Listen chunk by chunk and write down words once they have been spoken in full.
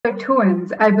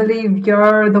sirtuins, I believe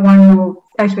you're the one who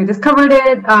actually discovered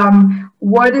it.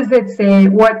 What does it say?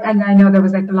 And I know there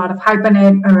was like a lot of hype on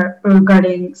it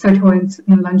regarding sirtuins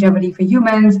and longevity for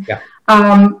humans. Yeah.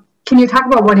 Can you talk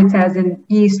about what it says in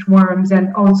yeast, worms,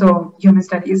 and also human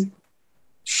studies?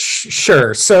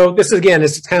 Sure. So this again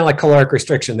is kind of like caloric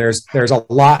restriction. There's a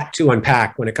lot to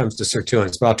unpack when it comes to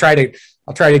sirtuins, but I'll try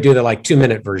to do the like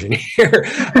 2-minute version here.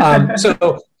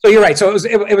 So you're right. So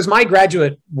it was my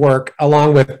graduate work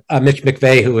along with Mitch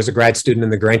McVeigh, who was a grad student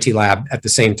in the Grantee lab at the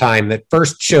same time, that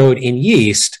first showed in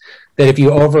yeast that if you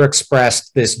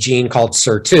overexpressed this gene called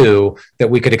SIR2, that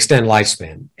we could extend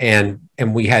lifespan. And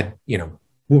we had,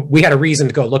 we had a reason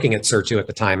to go looking at SIR2 at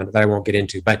the time, and that I won't get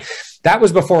into, but that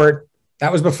was before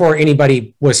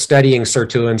anybody was studying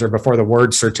sirtuins or before the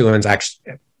word sirtuins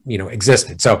actually,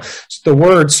 existed. So the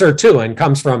word sirtuin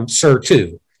comes from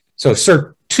SIR2. So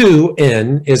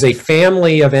sirtuin is a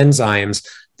family of enzymes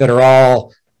that are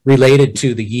all related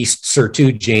to the yeast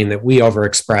SIR2 gene that we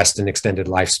overexpressed in extended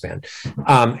lifespan.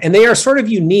 And they are sort of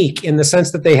unique in the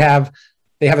sense that they have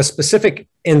a specific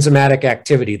enzymatic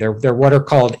activity. They're what are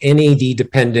called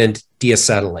NAD-dependent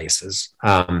deacetylases.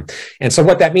 And so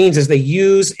what that means is they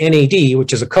use NAD,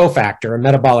 which is a cofactor, a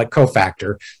metabolic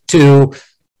cofactor, to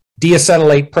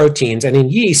deacetylate proteins. And in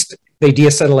yeast, they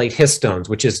deacetylate histones,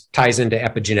 which ties into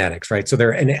epigenetics, right? So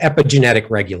they're an epigenetic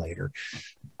regulator.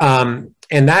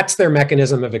 And that's their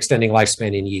mechanism of extending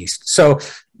lifespan in yeast. So,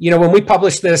 when we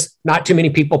published this, not too many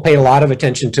people paid a lot of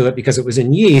attention to it because it was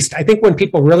in yeast. I think when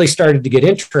people really started to get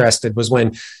interested was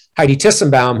when Heidi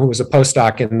Tissenbaum, who was a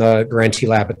postdoc in the Grantee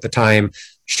lab at the time,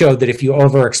 showed that if you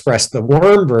overexpress the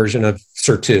worm version of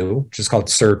SIR2, which is called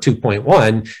SIR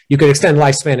 2.1, you could extend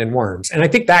lifespan in worms. And I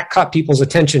think that caught people's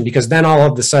attention because then all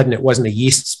of a sudden it wasn't a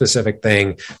yeast-specific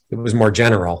thing. It was more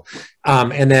general.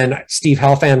 And then Steve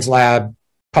Helfand's lab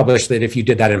published that if you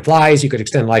did that in flies, you could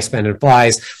extend lifespan in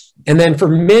flies. And then for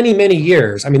many, many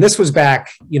years, I mean, this was back,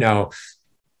 the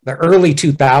early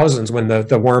 2000s when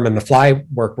the worm and the fly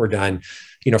work were done.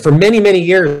 For many, many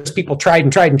years, people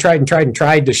tried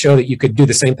to show that you could do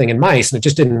the same thing in mice, and it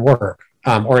just didn't work,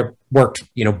 or it worked,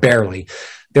 barely.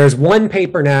 There's one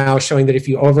paper now showing that if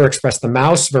you overexpress the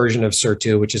mouse version of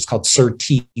SIR2, which is called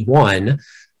SIRT1,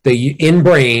 in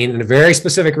brain, in a very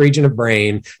specific region of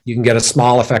brain, you can get a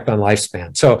small effect on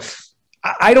lifespan. So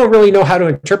I don't really know how to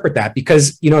interpret that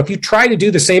because, if you try to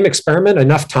do the same experiment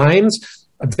enough times,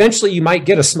 eventually you might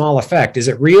get a small effect. Is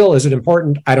it real? Is it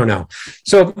important? I don't know.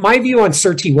 So my view on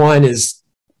SIRT1 is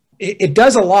it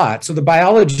does a lot. So the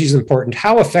biology is important.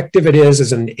 How effective it is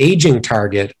as an aging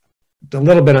target, a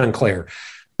little bit unclear.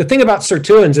 The thing about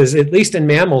sirtuins is, at least in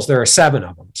mammals, there are 7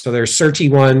 of them. So there's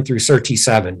SIRT1 through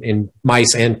SIRT7 in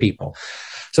mice and people.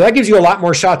 So that gives you a lot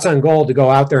more shots on goal to go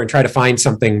out there and try to find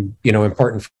something,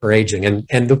 important for aging.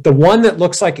 And the one that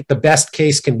looks like the best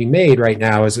case can be made right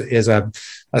now is a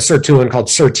sirtuin called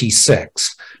SIRT6,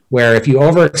 where if you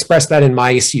overexpress that in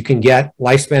mice, you can get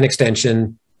lifespan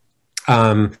extension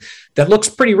that looks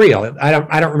pretty real.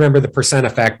 I don't remember the percent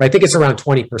effect, but I think it's around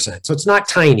 20%. So it's not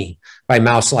tiny by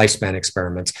mouse lifespan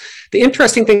experiments. The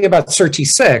interesting thing about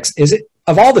SIRT6 is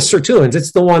of all the sirtuins,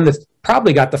 it's the one that's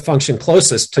probably got the function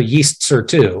closest to yeast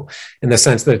SIR2 in the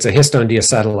sense that it's a histone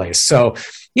deacetylase. So,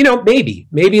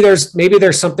 maybe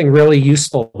there's something really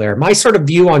useful there. My sort of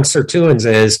view on sirtuins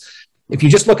is, if you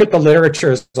just look at the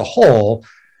literature as a whole,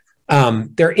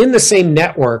 they're in the same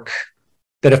network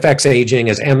that affects aging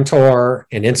as mTOR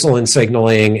and insulin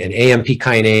signaling and AMP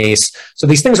kinase. So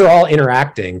these things are all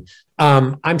interacting.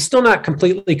 I'm still not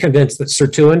completely convinced that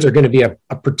sirtuins are going to be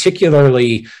a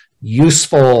particularly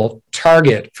useful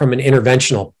target from an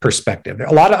interventional perspective.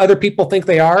 A lot of other people think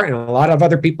they are, and a lot of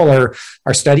other people are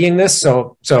studying this.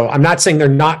 So I'm not saying they're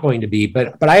not going to be,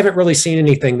 but I haven't really seen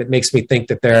anything that makes me think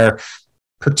that they're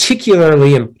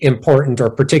particularly important or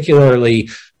particularly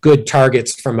good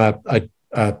targets from a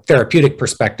therapeutic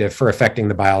perspective for affecting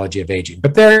the biology of aging.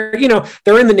 But they're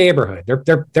in the neighborhood.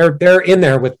 They're in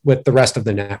there with the rest of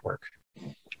the network.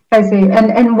 I see.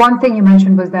 And one thing you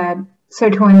mentioned was that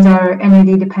sirtuins are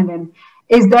NAD dependent.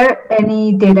 Is there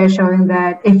any data showing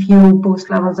that if you boost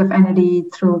levels of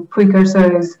NAD through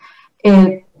precursors,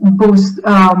 it boosts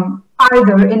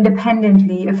either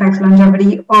independently affects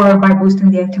longevity or by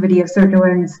boosting the activity of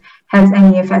sirtuins has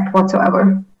any effect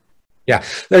whatsoever? Yeah,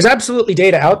 there's absolutely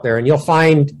data out there, and you'll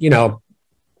find,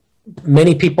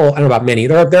 many people, I don't know about many,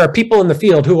 there are people in the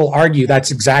field who will argue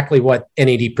that's exactly what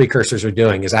NAD precursors are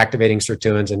doing, is activating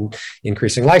sirtuins and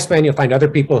increasing lifespan. You'll find other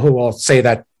people who will say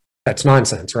that that's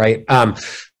nonsense, right?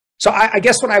 So I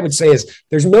guess what I would say is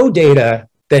there's no data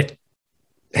that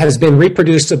has been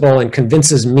reproducible and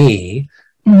convinces me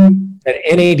that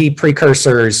NAD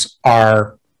precursors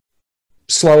are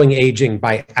slowing aging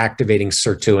by activating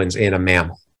sirtuins in a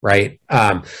mammal, right?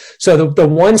 So the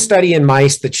one study in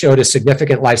mice that showed a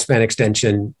significant lifespan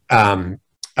extension from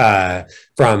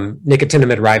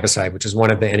nicotinamide riboside, which is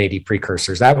one of the NAD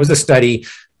precursors, that was a study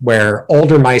where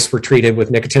older mice were treated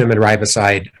with nicotinamide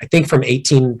riboside, I think from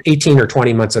 18 or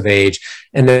 20 months of age,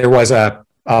 and there was a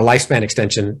lifespan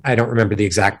extension. I don't remember the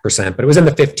exact percent, but it was in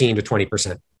the 15 to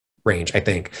 20% range, I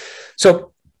think.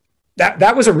 So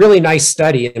that was a really nice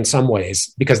study in some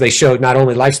ways, because they showed not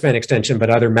only lifespan extension, but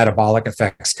other metabolic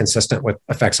effects consistent with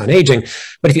effects on aging.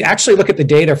 But if you actually look at the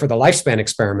data for the lifespan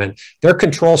experiment, their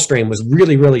control strain was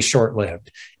really, really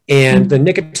short-lived. And the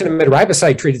nicotinamide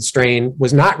riboside treated strain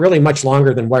was not really much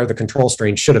longer than where the control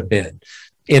strain should have been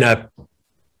in a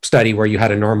study where you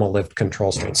had a normal lived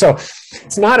control strain. So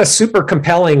it's not a super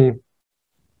compelling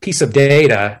piece of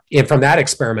data from that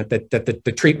experiment that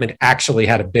the treatment actually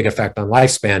had a big effect on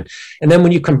lifespan. And then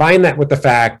when you combine that with the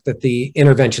fact that the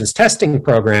interventions testing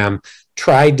program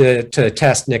tried to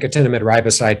test nicotinamide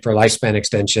riboside for lifespan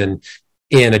extension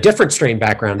in a different strain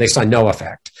background, they saw no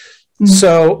effect.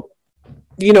 So,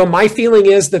 my feeling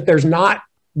is that there's not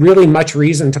really much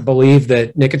reason to believe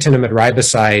that nicotinamide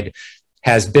riboside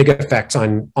has big effects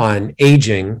on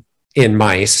aging in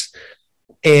mice.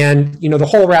 And, the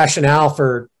whole rationale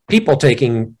for people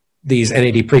taking these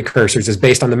NAD precursors is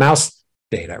based on the mouse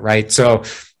data, right? So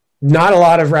not a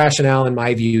lot of rationale in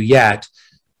my view yet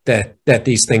that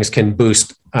these things can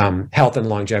boost health and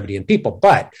longevity in people.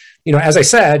 But, as I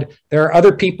said, there are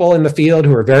other people in the field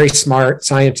who are very smart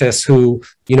scientists who,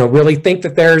 really think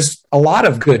that there's a lot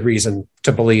of good reason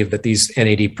to believe that these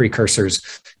NAD precursors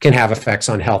can have effects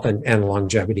on health and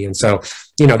longevity. And so,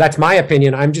 that's my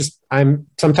opinion.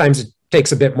 Sometimes it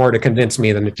takes a bit more to convince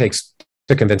me than it takes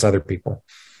to convince other people.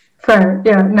 Fair.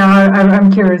 Yeah. No,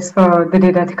 I'm curious for the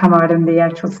data to come out and the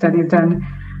actual studies done.